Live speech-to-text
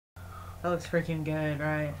That looks freaking good,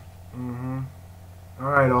 right? Mm-hmm.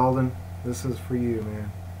 Alright, Alden. This is for you,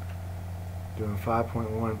 man. Doing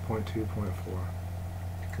 5.1.2.4.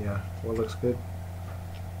 Yeah, what looks good?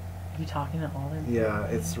 You talking to Alden? Yeah,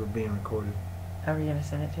 it's being recorded. How are you gonna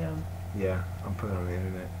send it to him? Yeah, I'm putting it on the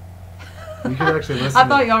internet. You could actually listen I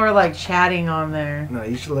thought y'all were like chatting on there. No,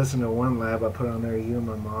 you should listen to one lab I put on there, you and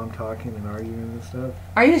my mom talking and arguing and stuff.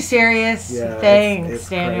 Are you serious? Yeah, Thanks, it's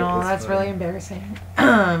Daniel. great. That's funny. really embarrassing.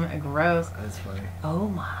 Gross. That's funny. Oh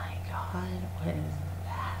my god, what is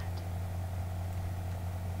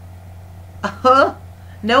that?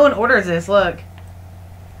 No one orders this, look.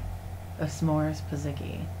 A s'mores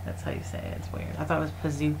pizookie. That's how you say it. It's weird. I thought it was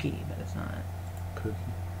pizookie, but it's not.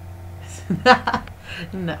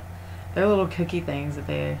 No. They're little cookie things that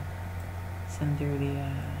they send through the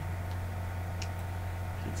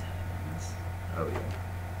pizza ovens. Oh, yeah.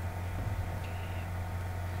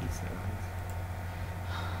 Pizza ovens.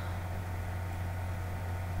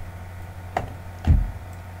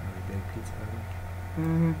 Really big pizza oven.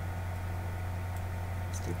 Mm-hmm.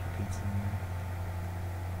 Stick your pizza in there.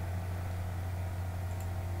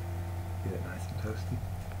 Get it nice and toasty.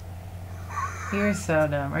 You're so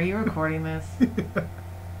dumb. Are you recording this?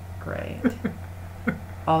 Great.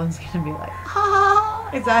 Alden's gonna be like,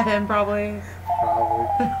 ah! Is that him, probably? Probably.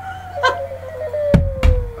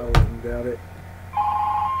 I wouldn't doubt it.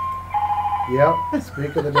 Yep,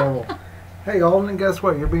 speak of the devil. Hey, Alden, guess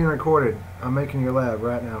what? You're being recorded. I'm making your lab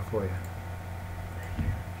right now for you.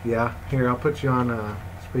 Yeah, here, I'll put you on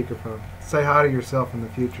speakerphone. Say hi to yourself in the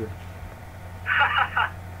future.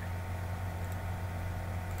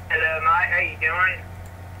 Hello, Mike. How you doing?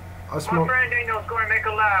 My friend Daniel's going to make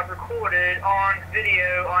a lab recorded on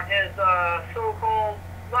video on his so-called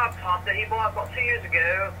laptop that he bought about 2 years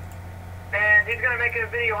ago. And he's going to make a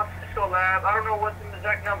video on Cisco Lab. I don't know what the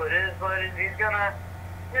exact number it is, but he's going to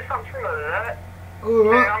do something similar to that. Ooh,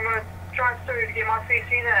 and I'm going to try to get my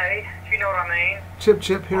CCNA, if you know what I mean. Chip,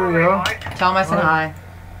 chip, here we go. Tell him I said hi.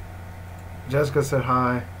 Jessica said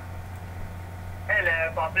hi.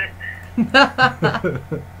 Hello, Puppet.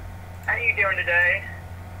 How you doing today?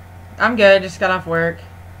 I'm good. Just got off work.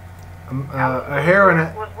 A heroin.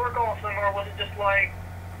 Was work awesome, or was it just like?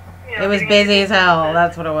 You know, It was busy as hell.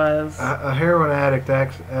 That's what it was. A heroin addict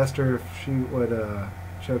asked her if she would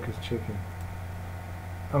choke his chicken.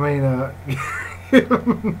 I mean, give him a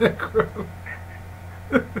necro.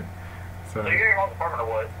 So Sorry. you're in your apartment or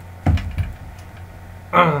what?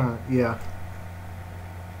 Yeah.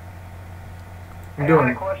 I'm I doing.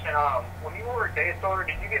 had a question. When you ordered day store,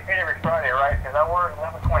 did you get paid every Friday, right? Because I ordered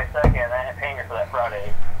 11/22nd and I had payment for that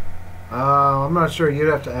Friday. I'm not sure. You'd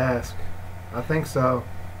have to ask. I think so.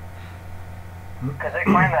 Because they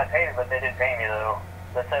claimed that I paid it, but they didn't pay me though.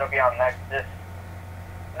 They said it'll be on the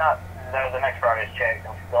next Friday's check.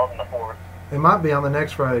 On the 4th. It might be on the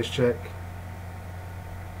next Friday's check.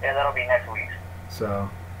 Yeah, that'll be next week's. So.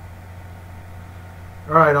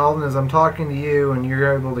 Alright, Alden, as I'm talking to you and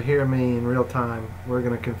you're able to hear me in real time, we're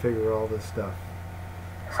going to configure all this stuff.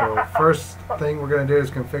 So, first thing we're going to do is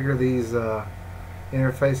configure these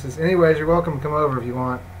interfaces. Anyways, you're welcome to come over if you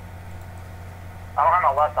want. I don't have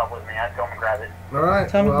my laptop with me. I have to go and grab it.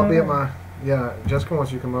 Alright, well, I'll be at my... Yeah, Jessica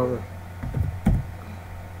wants you to come over.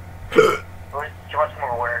 She wants to come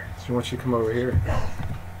over where? She wants you to come over here.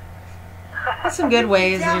 That's some good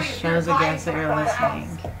ways that it shows, I guess, that you're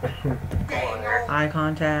listening. Eye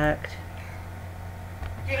contact.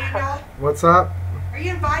 Daniel, What's up? are you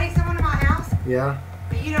inviting someone to my house? Yeah?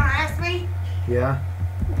 But you don't ask me? Yeah?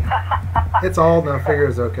 It's Alden, I figure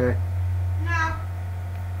it's okay. No. You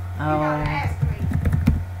Oh. gotta ask me.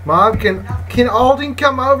 Mom, can Alden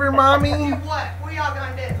come over, Do Mommy? what? What y'all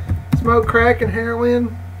gonna do? Smoke crack and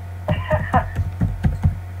heroin?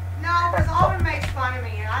 No, because Alden makes fun of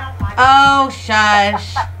me and I don't like it. Oh,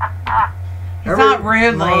 shush. He's not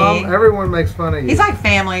rudely. Mom, everyone makes fun of you. He's like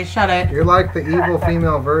family. Shut it. You're like the evil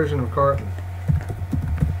female version of Carton.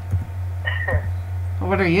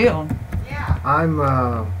 What are you? Yeah. I'm,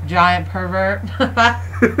 Giant pervert. Yeah.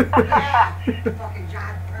 Fucking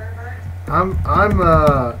giant pervert. I'm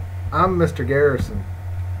Mr. Garrison.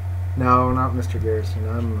 No, not Mr. Garrison.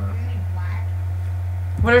 I'm, You need black.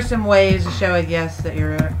 What are some ways to show a yes that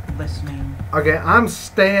you're listening? okay, I'm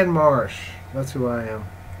Stan Marsh. That's who I am.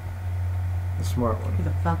 The smart Who one.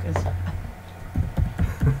 the fuck is...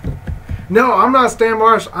 No, I'm not Stan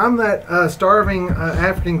Marsh. I'm that starving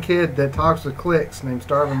African kid that talks with clicks named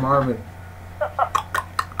Starving Marvin.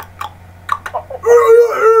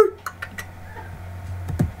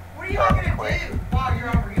 What are y'all gonna do while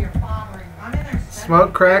you're over here bothering? I'm in there.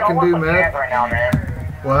 Smoke crack and do What's the meth. chance right now, man?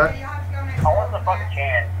 What? Y'all have to go next I want the door. fucking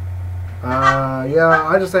chance. Yeah,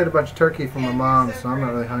 I just ate a bunch of turkey from my mom, so I'm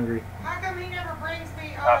not really hungry. How come he never brings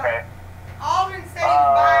me, Okay. Alden said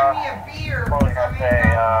he's buying me a beer. What was I gonna say?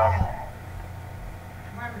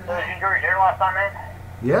 Remember So did you that. enjoy your dinner last time, man?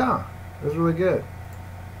 Yeah, it was really good.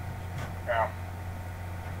 Yeah.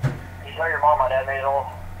 Did you tell your mom my dad made it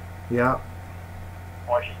all? Yeah.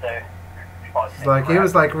 What'd she say? She probably It's like, it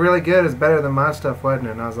was like really good. It's better than my stuff, wasn't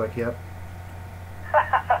it? And I was like, yep.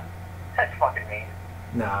 That's fucking mean.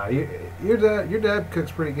 Nah, your dad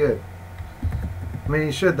cooks pretty good. I mean,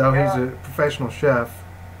 he should though. He's a professional chef.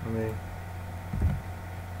 I mean,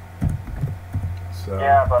 so.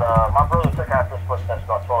 Yeah, but my brother took after his footsteps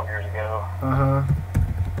about 12 years ago. Uh huh.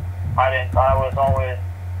 I didn't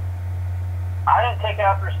take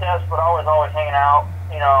after his steps, but I was always hanging out,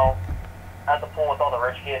 you know, at the pool with all the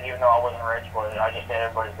rich kids, even though I wasn't rich, but I just did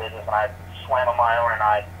everybody's business, and I swam on my own, and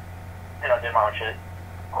I, you know, did my own shit.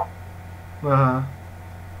 Uh huh.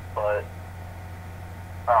 But,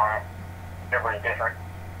 I don't know, everybody's different.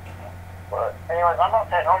 But, anyways, I'm about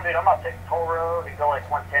to head home, dude. I'm about to take the toll road and go like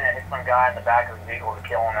 110 and hit some guy in the back of his vehicle to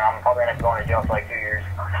kill him, and I'm probably going to go into jail for like 2 years.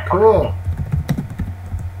 Cool.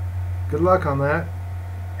 Good luck on that.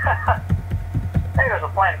 Hey, there's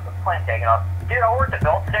a plane taking off. Dude, I worked at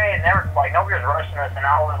Belt today, and nobody was rushing us, and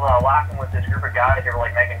I was laughing with this group of guys. They were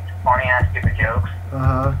like making funny-ass, stupid jokes. Uh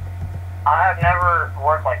huh. I have never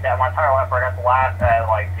worked like that my entire life. Where I got to laugh at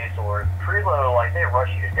like Dusseldorf. Preload, like they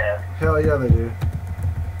rush you to death. Hell yeah, they do.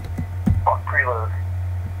 Fuck preload.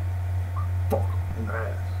 Fuck in the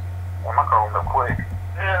ass. Well, my car will go quick.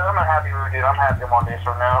 Yeah, I'm a happy road, dude. I'm happy I'm on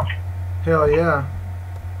Dusseldorf now. Hell yeah.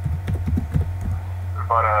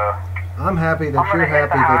 But I'm happy that I'm you're gonna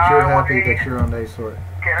hit happy the that you're happy highway. that you're on day sort.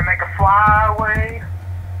 gonna make a flyway.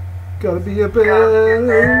 Gotta be a Gotta be a better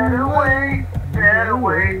better way. way. Better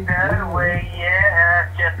way, yeah.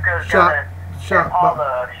 Jessica's got a Shot.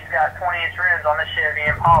 Impala. She's got 20-inch rims on the Chevy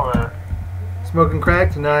Impala. Smoking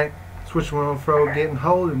crack tonight. Switching on fro, getting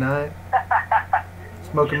whole tonight.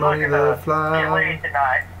 Smoking She's money looking to to fly. get laid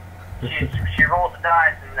tonight. She rolls the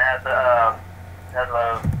dice and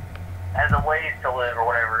has a ways to live or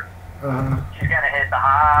whatever. She's gonna hit the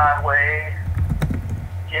highway.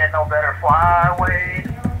 She had no better flyway.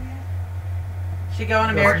 She go on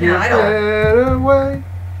American Let's get Idol. better way.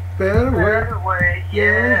 Better way. Better way,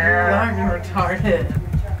 yeah. Y'all are retarded.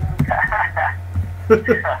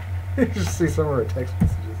 You just see some of her text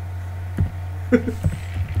messages.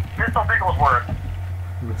 Mr. Bigglesworth.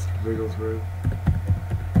 Mr. Bigglesworth.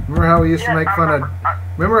 Remember how we used to make fun of...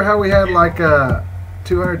 Remember how we had like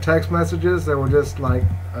 200 text messages that were just like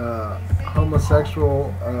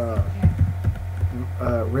homosexual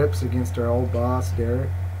rips against our old boss, Derek?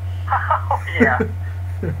 Oh, yeah.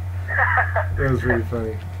 That was really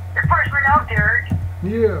funny. You're freshman out, Derek.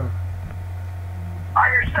 Yeah.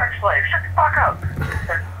 I'm your sex slave. Shut the fuck up.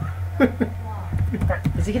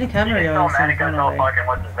 Is he gonna come or He's go so to mad some he got fun no over? fucking,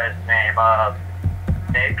 what's his best name?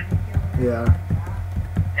 Nick. Yeah.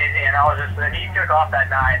 And I was just, and he took off that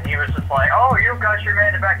night, and he was just like, oh, you've got your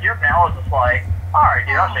man to back you up now. I was just like, alright,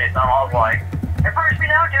 dude, I'll say something. I was like, it first me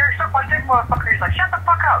now, Derek, suck my dick, motherfucker. He's like, shut the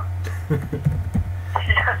fuck up.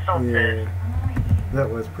 He got so pissed. That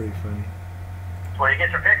was pretty funny. Well, he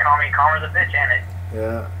gets her picking on me, Karma's a bitch, ain't it?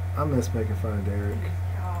 Yeah. I miss making fun of Derek.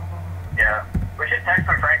 Yeah. We should text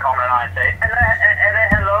some friend Karma and I and say,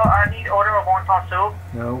 hello, I need order of wonton soup.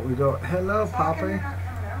 No, we go, hello, Poppy.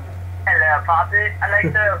 Hello, Poppy. I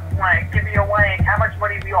like to wank. Give me a wank. How much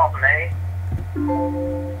money do you offer me?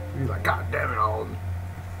 He's like, God damn it, Alden.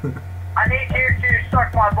 I need you to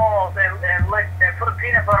suck my balls and lick and put a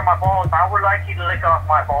peanut butter on my balls. I would like you to lick off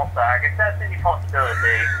my ball sack if that's any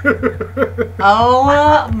possibility.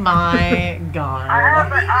 Oh my god. I have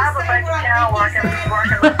a bank account where I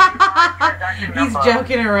can He's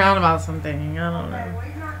joking around about something. I don't know. Well,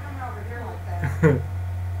 he's not coming over here like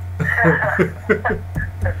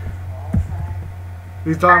that.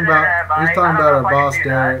 He's talking about our boss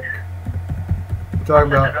Derek. He's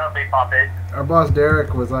talking about our boss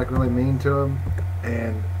Derek was like really mean to him,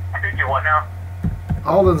 and I think you what now?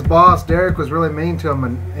 Alden's boss Derek was really mean to him,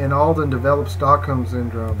 and Alden developed Stockholm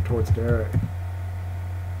syndrome towards Derek. You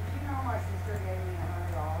know my sister gave me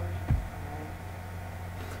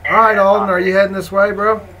 $100. All right, Alden, are you heading this way,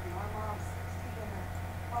 bro?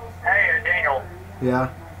 Hey, Daniel. Yeah.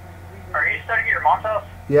 Are you studying at your mom's house?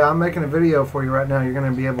 Yeah, I'm making a video for you right now. You're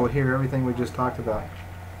gonna be able to hear everything we just talked about.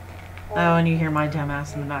 Oh, and you hear my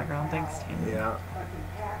dumbass in the background. Thanks, Tim. Yeah.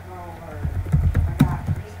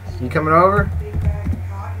 You coming over?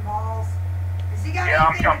 Yeah,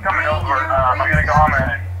 I'm coming over. I'm gonna go home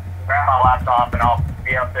and grab my laptop, and I'll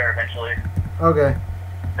be up there eventually, Okay.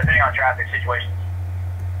 depending on traffic situations.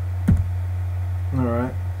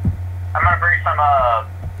 Alright. I'm gonna bring some,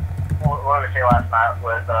 what did we say last night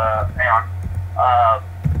with, hang on,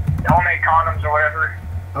 homemade condoms or whatever.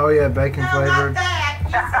 Oh yeah, bacon flavored. No, not that.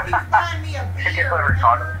 You said he was buying me a Chicken beer, flavored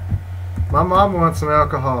remember? My mom wants some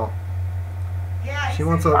alcohol. Yeah, he She said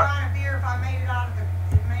wants he was a- buying a beer if I made it out of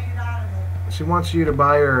the, She wants you to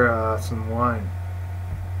buy her some wine.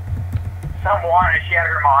 Some wine, and she had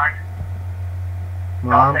her mind.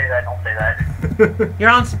 Mom? Don't say that, don't say that. You're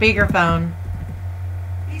on speakerphone.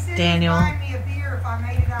 He said Daniel. he was buying me a beer if I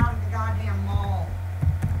made it out of the goddamn mall.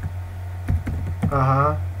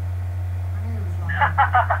 Uh-huh. I knew it was lying.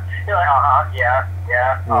 You're like, yeah,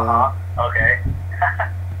 okay.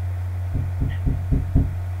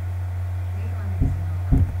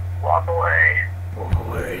 Walk away. Walk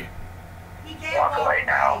away. He can't Walk walk away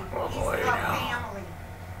now. Walk He's away got now. family.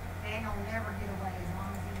 Daniel will never get away as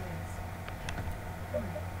long as he lives.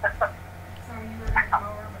 So you were going to come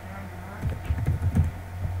over, but now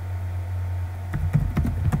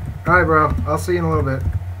you're not? Alright, bro. I'll see you in a little bit.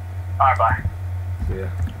 Alright, bye. See ya.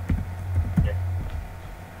 Yeah.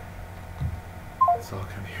 It's all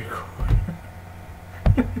gonna be recorded.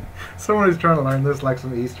 Someone who's trying to learn this like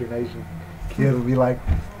some Eastern Asian kid will be like,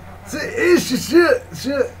 shit.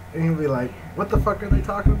 And he'll be like, what the fuck are they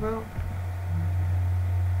talking about?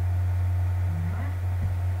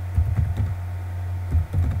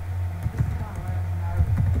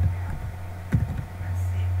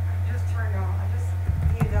 I just turned on. I just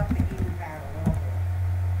heated up the heating pad a little bit.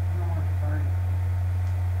 I don't want it to burn.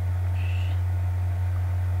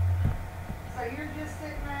 So you're just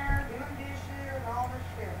sitting there doing dishes and all this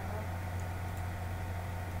shit, huh?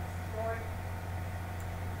 Story.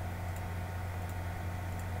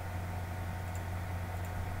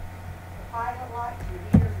 The pilot lights, your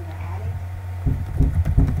heaters in the attic.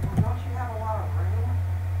 Well, don't you have a lot of room?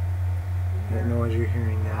 That noise you're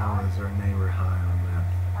hearing now is our neighbor high on that.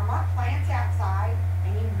 Are my plants outside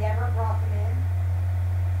and you never brought them in?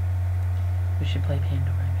 We should play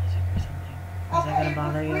Pandora music or something. Is that gonna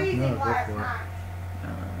bother you? Freezing No, go last for it. night.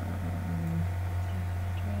 Um,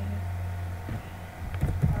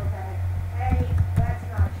 Okay. Hey, that's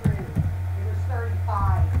not true. It was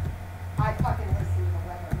 35. I fucking listened to the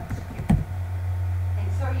weather. I'm not stupid. And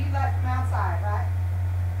so you left them outside, right?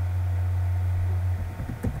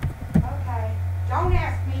 Okay. Don't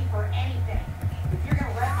ask me for anything. If you're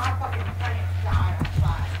gonna let my fucking plants die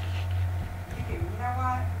outside. You can, you know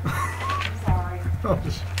what? I'm sorry. Oh,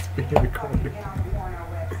 it's being Fucking recorded. get on the porno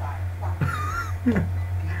website. Fuck.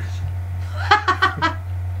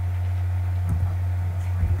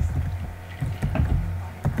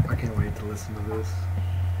 I can't wait to listen to this.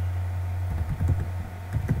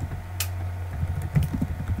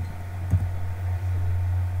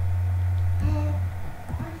 I'm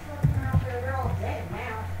just looking out there, they're all dead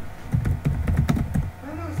now.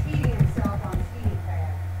 Lulu's heating himself on his heating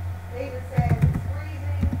pad. David said it's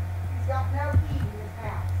freezing, he's got no heat in his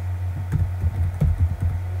house.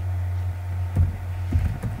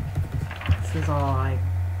 This is all like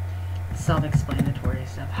self-explanatory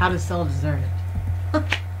stuff. How to sell dessert.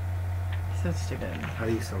 So stupid. How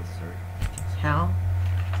do you sell dessert? How?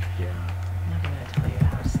 Yeah. I'm not gonna tell you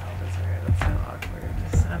how to sell dessert. That's so awkward.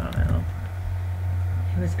 Just, I don't know.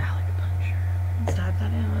 Who is Alec Puncher? Let's type that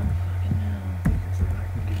in. I don't fucking know. Because then I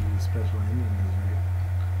can give you a special Indian dessert.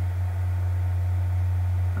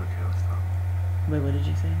 Okay, I'll stop. Wait, what did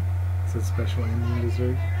you say? It's a special Indian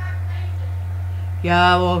dessert.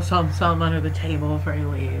 Yeah, well, something under the table before you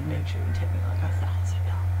leave. Make sure you tip me like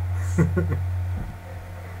 $1,000.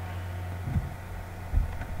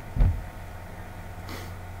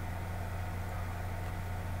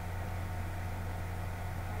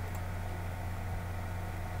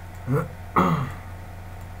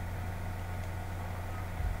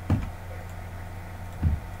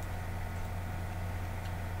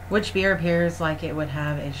 Which beer appears like it would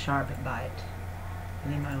have a sharp bite? I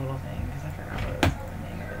need my little thing because I forgot what was the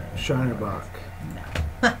name of it. Shinerbach.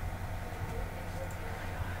 No.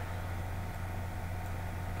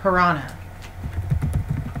 Piranha.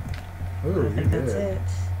 Ooh, I you're think that's good. it.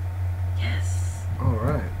 Yes. All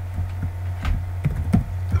right.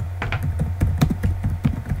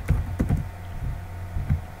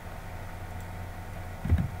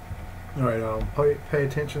 All right. Pay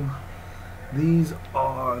attention. These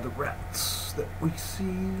are the rats that we see.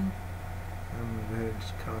 I'm gonna go ahead and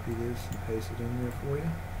just copy this and paste it in there for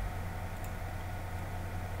you.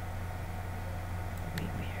 Be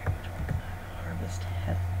weird. Harvest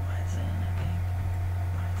Hefeweizen, I think.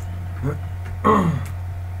 Weizen.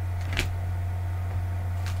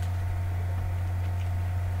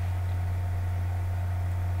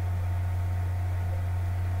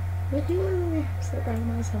 Woohoo!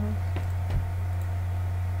 awesome.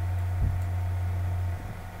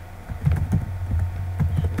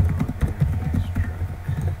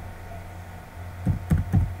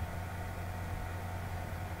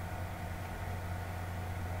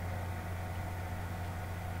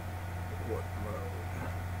 What mode?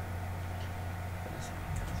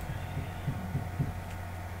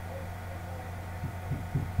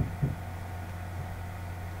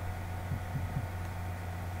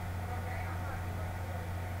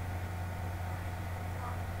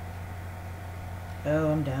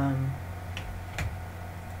 Oh, I'm down.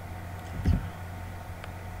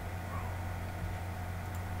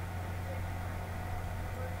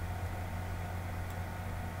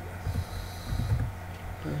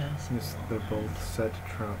 Yes, they're both set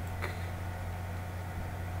trunk.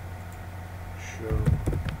 Show.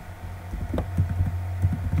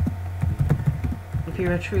 If you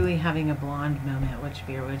were truly having a blonde moment, which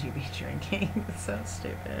beer would you be drinking? It's so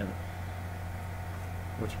stupid.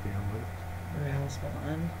 Which beer was it? Brewhouse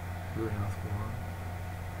Blonde. Brewhouse Blonde.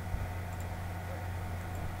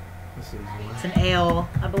 This is one. It's an ale,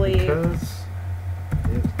 I believe. Because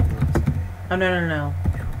it is Oh, no.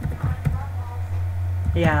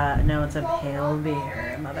 Yeah, no, it's a pale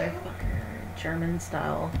beer, motherfucker. German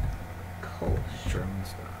style. Kolsch. German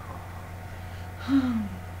style.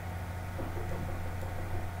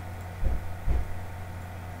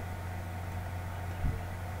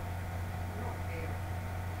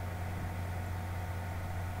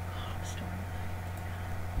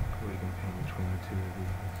 We can paint between the two of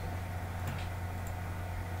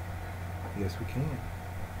these. Yes, we can.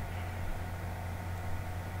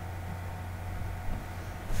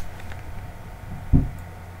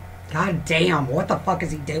 God damn, what the fuck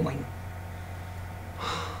is he doing?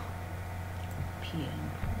 Peeing.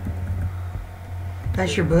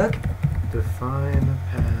 That's your book? Define a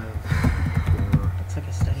path for It's like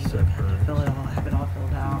a study book. I have to fill it all, have it all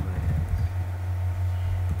filled out.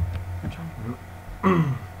 What's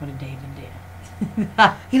wrong? What did David do?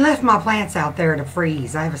 He left my plants out there to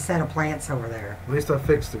freeze. I have a set of plants over there. At least I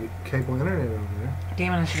fixed the cable internet over there.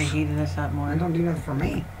 Damn it, I should have heated this up more. I don't do nothing for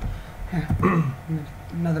me.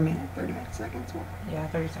 Another minute, 30 seconds. Yeah,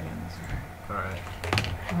 30 seconds. Alright.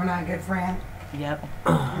 We're not a good friend. Yep.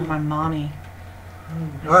 You're my mommy.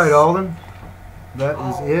 Alright, Alden. That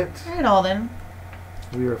is it. Alright, Alden.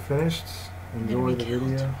 We are finished. I'm gonna Enjoy be the killed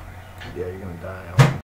video. tomorrow. Yeah, you're gonna die, Alden.